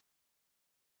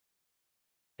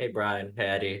Hey Brian, hey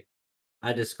Eddie.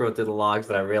 I just scrolled through the logs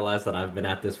and I realized that I've been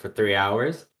at this for 3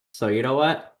 hours. So you know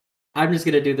what? I'm just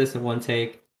gonna do this in one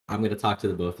take. I'm gonna talk to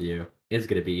the both of you. It's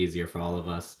gonna be easier for all of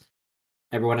us.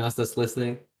 Everyone else that's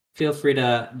listening, feel free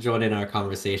to join in our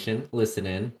conversation. Listen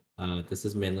in. This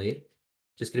is Minley.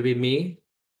 Just gonna be me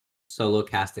solo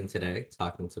casting today,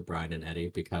 talking to Brian and Eddie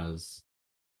because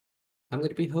I'm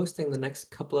gonna be hosting the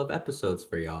next couple of episodes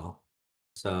for y'all.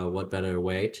 So, what better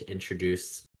way to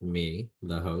introduce me,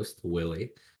 the host,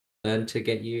 Willy, than to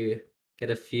get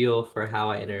a feel for how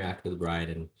I interact with Brian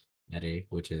and Eddie,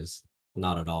 which is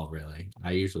not at all really.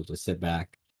 I usually just sit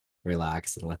back,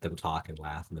 relax, and let them talk and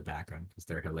laugh in the background because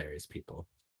they're hilarious people.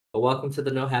 But welcome to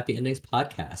the No Happy Endings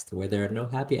podcast, where there are no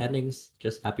happy endings,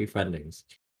 just happy friendings.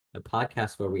 A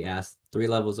podcast where we ask 3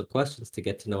 levels of questions to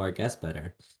get to know our guests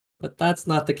better. But that's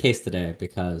not the case today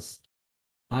because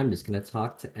I'm just gonna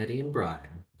talk to Eddie and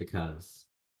Brian because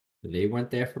they weren't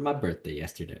there for my birthday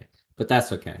yesterday. But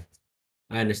that's okay.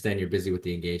 I understand you're busy with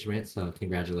the engagement, so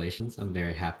congratulations. I'm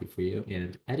very happy for you.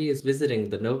 And Eddie is visiting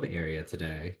the Nova area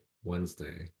today,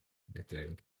 Wednesday, I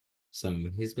think. So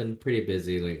he's been pretty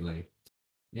busy lately.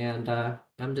 And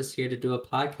I'm just here to do a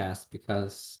podcast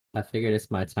because I figured it's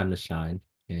my time to shine.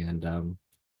 And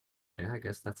yeah, I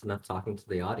guess that's enough talking to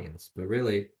the audience. But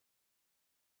really,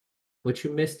 what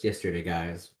you missed yesterday,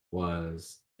 guys,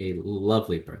 was a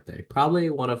lovely birthday.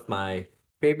 Probably one of my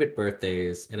favorite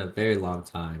birthdays in a very long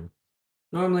time.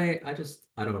 Normally, I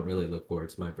don't really look forward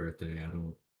to my birthday. I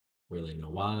don't really know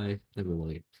why. Never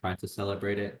really tried to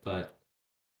celebrate it, but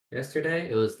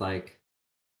yesterday it was like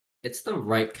it's the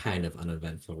right kind of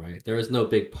uneventful, right? There was no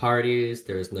big parties,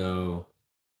 there was no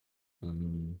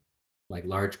um like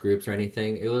large groups or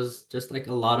anything. It was just like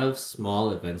a lot of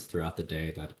small events throughout the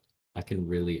day that I can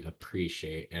really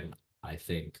appreciate and I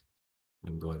think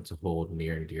I'm going to hold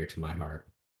near and dear to my heart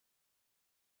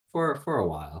for a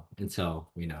while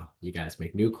until you guys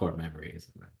make new core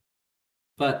memories.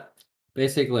 But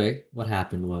basically, what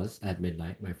happened was at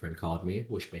midnight, my friend called me,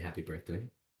 wished me happy birthday.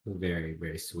 Very,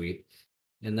 very sweet.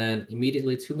 And then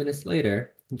immediately 2 minutes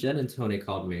later, Jen and Tony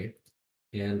called me,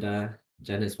 and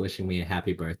Jen is wishing me a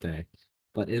happy birthday.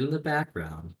 But in the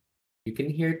background, you can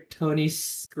hear Tony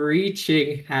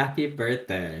screeching happy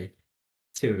birthday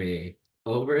to me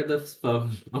over the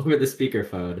phone, over the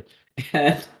speakerphone.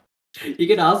 And you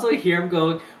can also hear him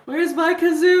going, "Where's my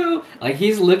kazoo?" Like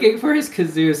he's looking for his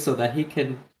kazoo so that he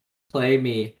can play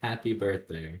me happy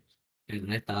birthday.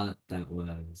 And I thought that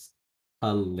was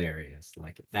hilarious.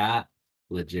 Like that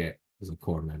legit was a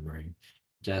core memory.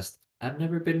 Just I've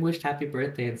never been wished happy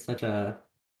birthday in such a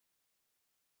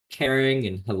caring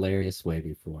and hilarious way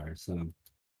before. So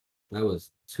that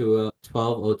was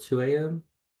 12:02 a.m.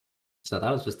 So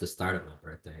that was just the start of my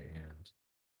birthday, and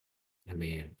I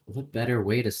mean, what better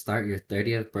way to start your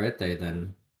 30th birthday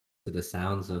than to the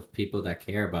sounds of people that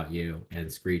care about you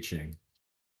and screeching?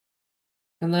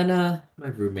 And then my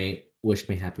roommate wished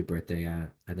me happy birthday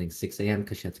at I think 6 a.m.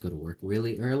 because she had to go to work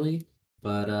really early.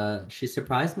 But she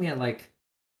surprised me at like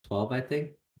 12, I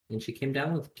think, and she came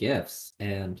down with gifts,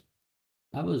 and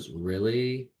I was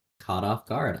really caught off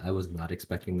guard. I was not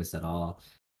expecting this at all.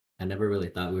 I never really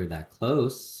thought we were that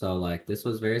close, so like this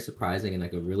was very surprising and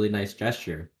like a really nice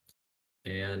gesture.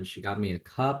 And she got me a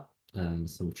cup,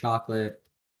 some chocolate,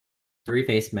 3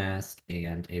 face masks,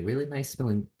 and a really nice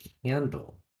smelling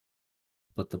candle.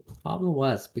 But the problem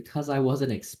was because I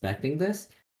wasn't expecting this,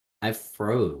 I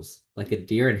froze like a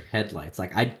deer in headlights.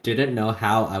 Like I didn't know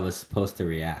how I was supposed to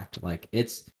react. Like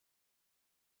it's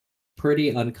pretty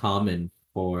uncommon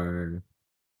for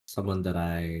someone that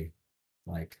I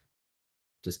like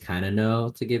just kind of know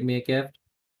to give me a gift.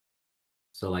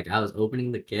 So like I was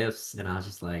opening the gifts and I was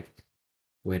just like,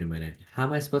 wait a minute, how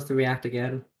am I supposed to react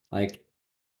again? Like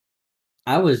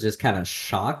I was just kind of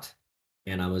shocked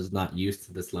and I was not used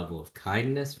to this level of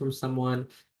kindness from someone.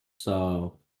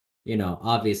 So,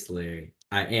 obviously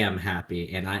I am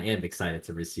happy and I am excited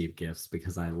to receive gifts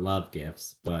because I love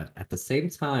gifts. But at the same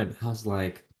time, I was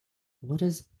like, what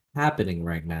is happening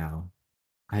right now?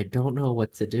 I don't know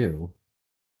what to do.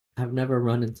 I've never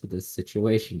run into this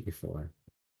situation before.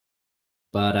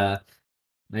 But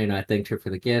I thanked her for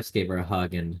the gifts, gave her a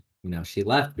hug, and she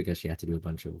left because she had to do a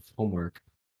bunch of homework.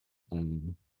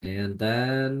 And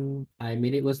then I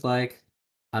mean, it was like,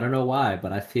 I don't know why,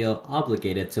 but I feel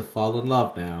obligated to fall in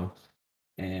love now.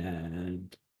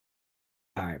 And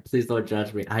all right, please don't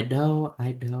judge me. I know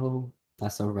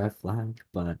that's a red flag,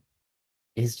 but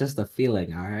it's just a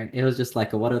feeling, all right? It was just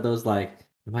like one of those like,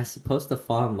 am I supposed to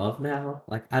fall in love now?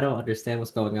 Like I don't understand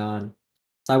what's going on.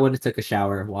 So I went and took a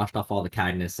shower, washed off all the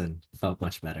kindness, and felt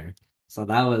much better. So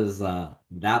that was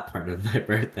that part of my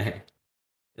birthday.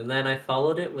 And then I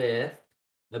followed it with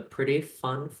a pretty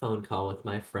fun phone call with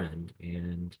my friend,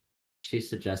 and she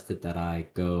suggested that I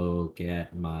go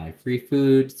get my free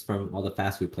foods from all the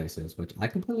fast food places, which I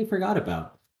completely forgot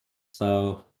about.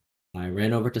 So I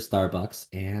ran over to Starbucks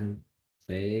and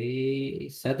they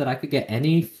said that I could get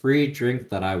any free drink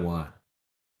that I want.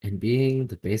 And being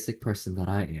the basic person that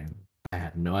I am, I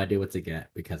had no idea what to get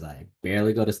because I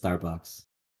barely go to Starbucks.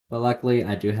 But luckily,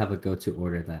 I do have a go-to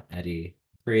order that Eddie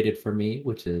created for me,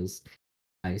 which is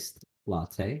iced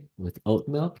latte with oat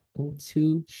milk and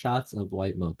 2 shots of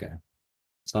white mocha.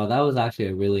 So that was actually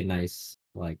a really nice,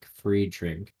 like, free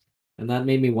drink. And that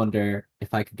made me wonder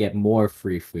if I could get more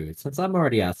free food since I'm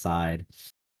already outside.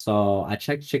 So I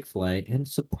checked Chick-fil-A, and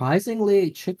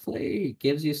surprisingly, Chick-fil-A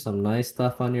gives you some nice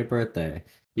stuff on your birthday.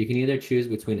 You can either choose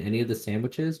between any of the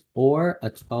sandwiches or a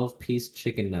 12-piece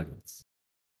chicken nuggets.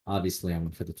 Obviously, I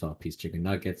went for the 12-piece chicken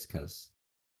nuggets because,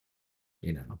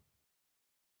 you know,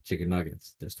 chicken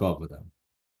nuggets, there's 12 of them.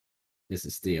 This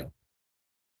is steel.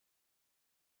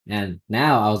 And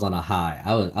now I was on a high.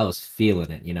 I was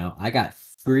feeling it, you know. I got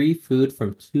free food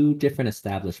from 2 different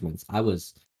establishments. I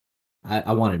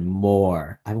wanted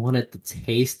more. I wanted the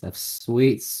taste of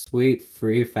sweet, sweet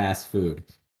free fast food.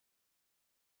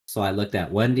 So I looked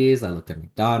at Wendy's, I looked at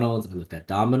McDonald's, I looked at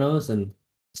Domino's, and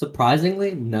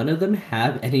surprisingly, none of them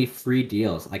have any free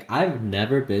deals. Like I've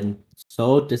never been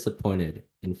so disappointed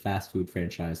in fast food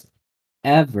franchise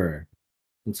ever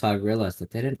until I realized that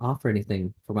they didn't offer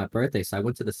anything for my birthday. So I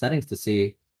went to the settings to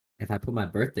see if I put my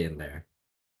birthday in there.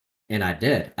 And I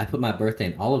did. I put my birthday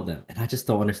in all of them. And I just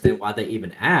don't understand why they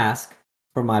even ask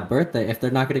for my birthday if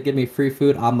they're not going to give me free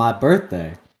food on my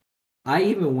birthday. I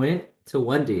even went to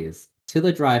Wendy's to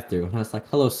the drive thru and I was like,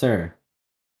 hello, sir.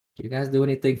 Do you guys do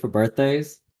anything for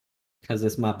birthdays? Because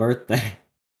it's my birthday.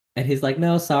 And he's like,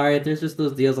 no, sorry. There's just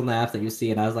those deals on the apps that you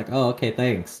see. And I was like, oh, okay,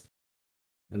 thanks.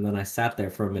 And then I sat there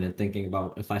for a minute thinking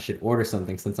about if I should order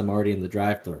something since I'm already in the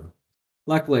drive-thru.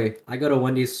 Luckily, I go to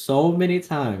Wendy's so many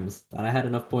times that I had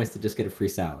enough points to just get a free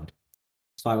salad.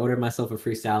 So I ordered myself a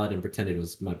free salad and pretended it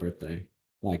was my birthday,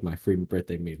 like my free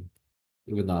birthday meal,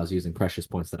 even though I was using precious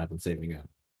points that I've been saving up.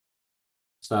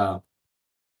 So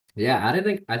yeah,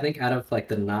 I think out of like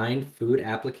the 9 food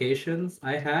applications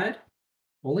I had,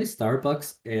 only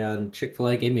Starbucks and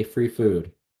Chick-fil-A gave me free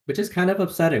food, which is kind of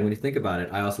upsetting when you think about it.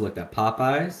 I also looked at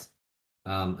Popeyes.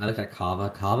 I looked at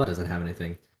Kava. Kava doesn't have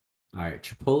anything. All right,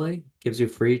 Chipotle gives you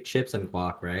free chips and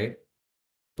guac, right?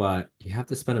 But you have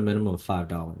to spend a minimum of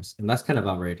 $5, and that's kind of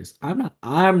outrageous. I'm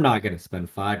not gonna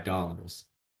spend $5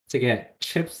 to get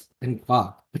chips and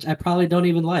guac, which I probably don't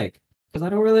even like because I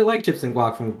don't really like chips and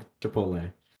guac from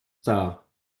Chipotle. So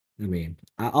I mean,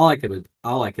 all I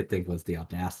could think was the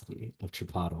audacity of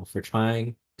Chipotle for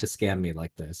trying to scam me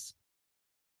like this.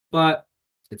 But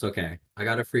it's okay. I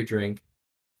got a free drink,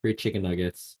 free chicken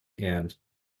nuggets, and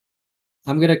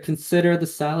I'm gonna consider the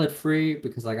salad free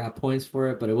because I got points for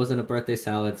it, but it wasn't a birthday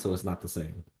salad, so it's not the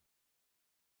same.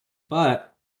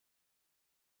 But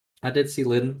I did see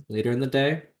Lynn later in the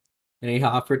day, and he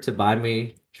offered to buy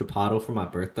me Chipotle for my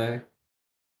birthday.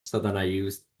 So then I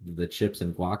used the chips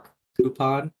and guac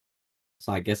coupon.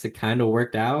 So I guess it kind of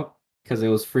worked out because it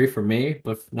was free for me,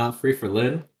 but not free for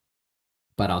Lynn.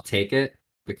 But I'll take it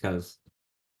because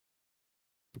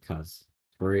because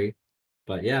free.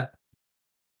 But yeah,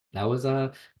 that was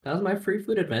that was my free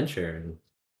food adventure. And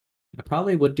I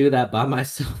probably would do that by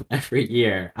myself every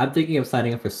year. I'm thinking of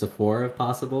signing up for Sephora if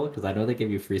possible, because I know they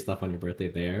give you free stuff on your birthday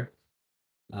there.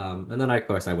 And then of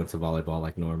course I went to volleyball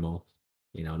like normal.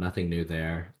 You know, nothing new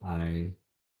there. I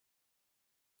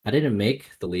didn't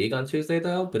make the league on Tuesday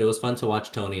though, but it was fun to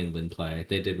watch Tony and Lynn play.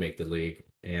 They did make the league,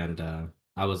 and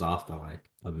I was off by like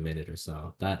a minute or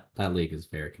so. That league is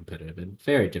very competitive and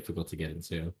very difficult to get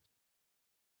into.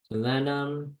 And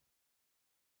then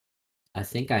I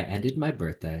think I ended my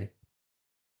birthday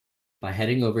by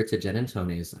heading over to Jen and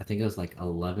Tony's. I think it was like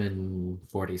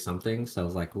 11:40 something. So it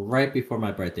was like right before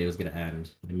my birthday was gonna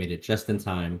end. I made it just in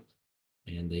time,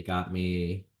 and they got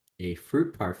me a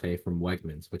fruit parfait from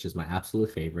Wegmans, which is my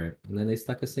absolute favorite. And then they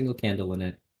stuck a single candle in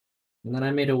it, and then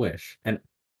I made a wish. And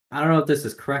I don't know if this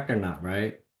is correct or not,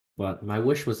 right? But my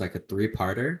wish was like a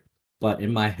three-parter. But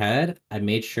in my head, I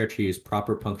made sure to use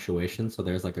proper punctuation. So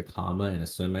there's like a comma and a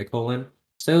semicolon.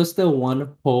 So it was still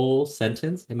one whole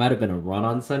sentence. It might have been a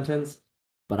run-on sentence,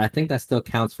 but I think that still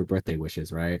counts for birthday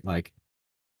wishes, right? Like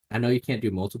I know you can't do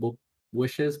multiple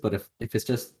wishes, but if it's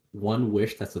just one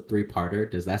wish that's a three-parter,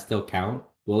 does that still count?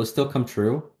 Will it still come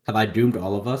true? Have I doomed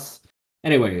all of us?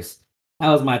 Anyways, that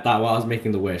was my thought while I was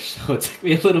making the wish. So it took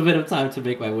me a little bit of time to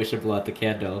make my wish and blow out the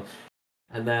candle.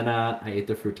 And then I ate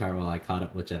the fruit tart while I caught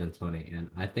up with Jen and Tony. And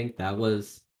I think that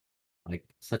was like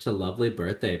such a lovely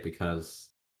birthday because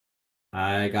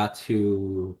I got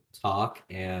to talk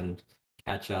and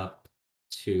catch up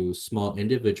to small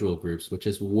individual groups, which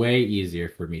is way easier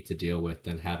for me to deal with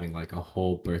than having like a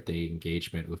whole birthday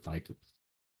engagement with like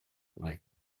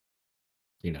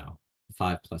you know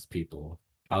 5+ people.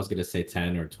 I was gonna say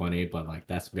 10 or 20, but like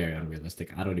that's very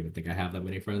unrealistic. I don't even think I have that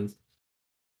many friends.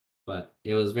 But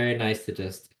it was very nice to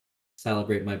just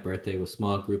celebrate my birthday with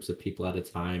small groups of people at a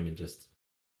time and just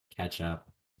catch up.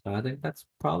 So I think that's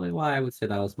probably why I would say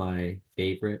that was my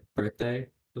favorite birthday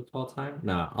of all time.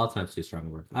 No, all time's too strong a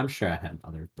word. I'm sure I had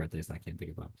other birthdays I can't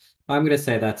think about. But I'm gonna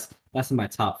say that's in my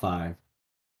top 5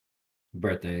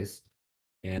 birthdays.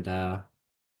 And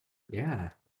yeah,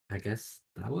 I guess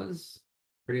that was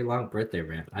pretty long birthday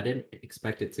rant. I didn't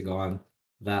expect it to go on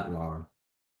that long.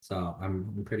 So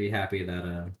I'm pretty happy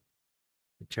that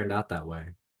it turned out that way.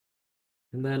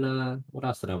 And then what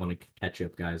else did I want to catch you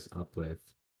up guys up with?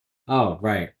 Oh,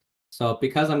 right. So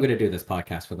because I'm gonna do this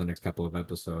podcast for the next couple of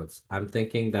episodes, I'm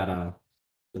thinking that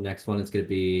the next one is gonna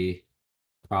be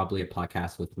probably a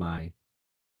podcast with my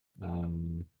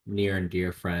near and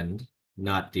dear friend,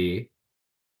 not D.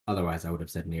 Otherwise I would have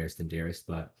said nearest and dearest,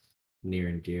 but near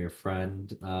and dear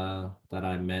friend that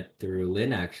I met through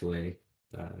Lynn actually.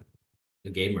 Uh, a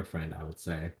gamer friend, I would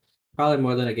say. Probably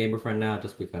more than a gamer friend now,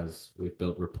 just because we've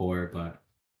built rapport. But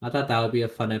I thought that would be a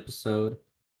fun episode.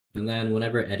 And then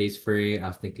whenever Eddie's free, I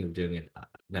was thinking of doing an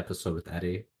episode with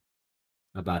Eddie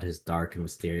about his dark and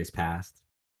mysterious past,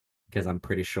 because I'm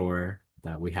pretty sure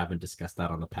that we haven't discussed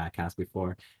that on the podcast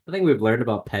before. I think we've learned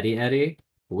about Petty Eddie,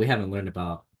 but we haven't learned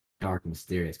about dark and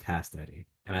mysterious past Eddie.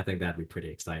 And I think that'd be pretty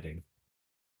exciting.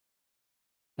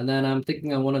 And then I'm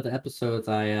thinking on one of the episodes,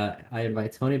 I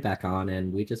invite Tony back on,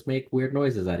 and we just make weird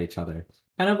noises at each other,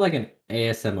 kind of like an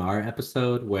ASMR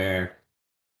episode where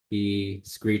he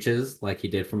screeches like he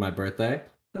did for my birthday,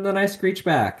 and then I screech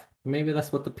back. Maybe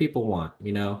that's what the people want,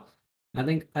 you know. I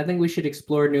think we should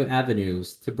explore new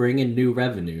avenues to bring in new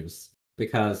revenues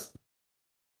because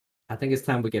I think it's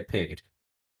time we get paid.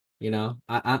 You know,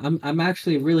 I'm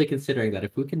actually really considering that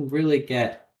if we can really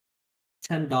get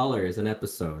 $10 an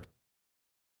episode,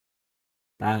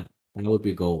 that would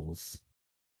be goals.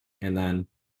 And then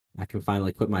I can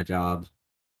finally quit my job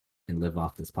and live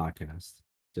off this podcast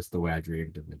just the way I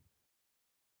dreamed of it.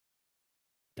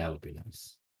 That would be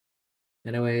nice.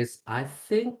 Anyways, I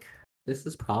think this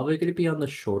is probably going to be on the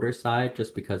shorter side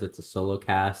just because it's a solo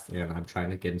cast and I'm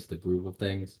trying to get into the groove of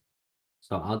things.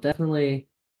 So I'll definitely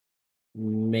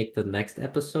make the next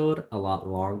episode a lot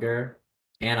longer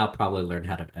and I'll probably learn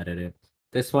how to edit it.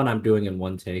 This one I'm doing in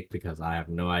one take because I have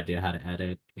no idea how to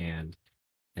edit and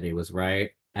Eddie was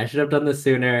right. I should have done this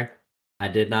sooner. I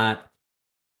did not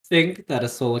think that a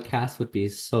solo cast would be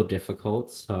so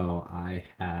difficult, so I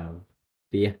have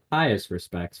the highest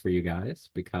respects for you guys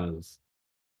because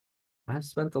I've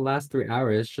spent the last 3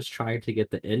 hours just trying to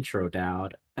get the intro down.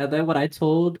 And then when I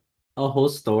told a whole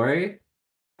story,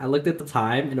 I looked at the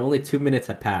time and only 2 minutes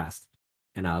had passed.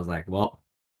 And I was like, well,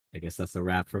 I guess that's a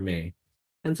wrap for me.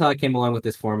 Until I came along with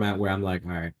this format where I'm like,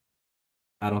 all right,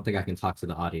 I don't think I can talk to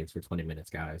the audience for 20 minutes,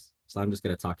 guys. So I'm just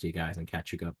going to talk to you guys and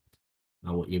catch you up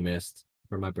on what you missed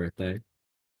for my birthday.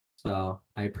 So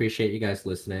I appreciate you guys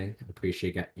listening. I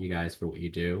appreciate you guys for what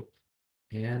you do.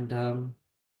 And I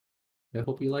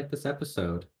hope you like this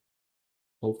episode.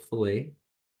 Hopefully,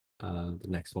 the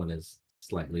next one is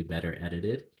slightly better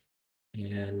edited.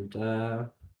 And I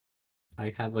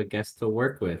have a guest to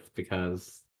work with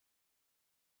because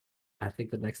I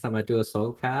think the next time I do a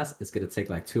solo cast, it's going to take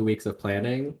like 2 weeks of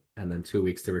planning and then 2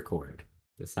 weeks to record.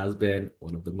 This has been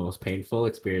one of the most painful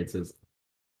experiences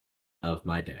of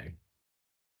my day.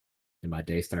 And my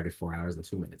day started 4 hours and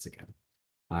 2 minutes ago.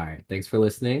 All right. Thanks for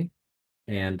listening.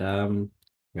 And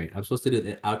wait, I'm supposed to do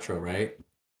the outro, right?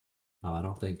 Oh, I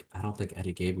don't think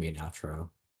Eddie gave me an outro.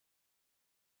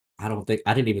 I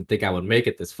didn't even think I would make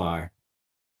it this far.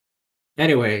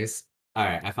 Anyways, all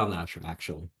right, I found the outro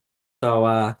actually.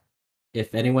 So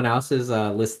if anyone else is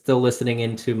still listening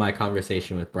into my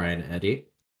conversation with Brian and Eddie,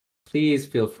 please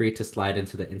feel free to slide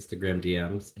into the Instagram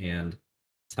DMs and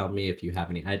tell me if you have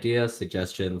any ideas,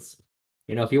 suggestions.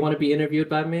 You know, if you want to be interviewed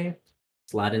by me,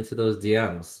 slide into those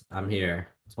DMs. I'm here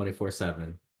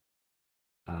 24/7.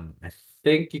 I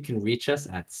think you can reach us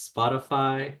at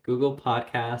Spotify, Google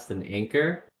Podcast, and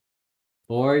Anchor,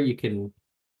 or you can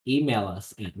email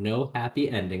us at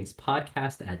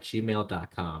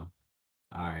nohappyendingspodcast@gmail.com.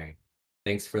 All right.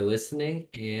 Thanks for listening,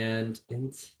 and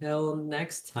until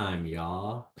next time,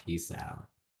 y'all. Peace out.